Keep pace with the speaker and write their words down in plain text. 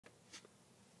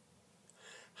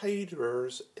Hi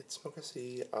YouTubers, it's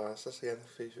Smokey. So again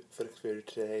for this video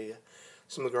today.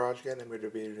 So I'm in the garage again. I'm going to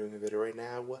be doing a video right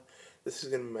now. This is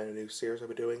going to be my new series I'll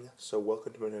be doing. So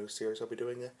welcome to my new series I'll be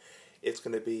doing. It's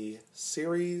going to be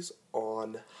series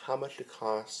on how much it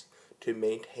costs to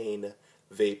maintain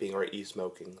vaping or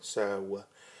e-smoking. So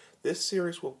this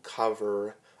series will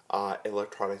cover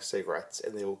electronic cigarettes,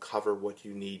 and they will cover what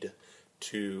you need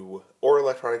to, or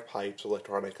electronic pipes,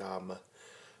 electronic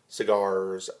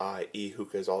cigars,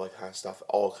 e-hookahs, all that kind of stuff,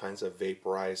 all kinds of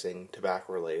vaporizing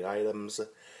tobacco-related items,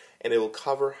 and it will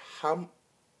cover how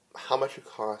much it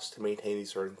costs to maintain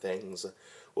these certain things.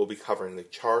 We'll be covering the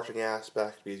charging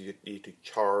aspect, because you need to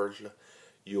charge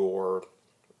your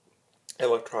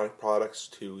electronic products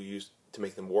to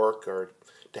make them work, or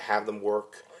to have them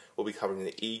work. We'll be covering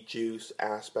the e-juice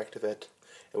aspect of it,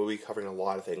 and we'll be covering a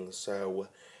lot of things. So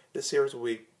this series will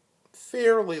be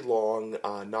fairly long,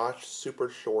 not super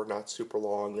short, not super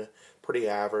long, pretty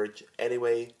average.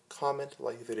 Anyway, comment,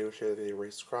 like the video, share the video,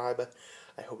 subscribe.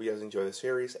 I hope you guys enjoy the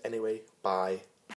series. Anyway, bye.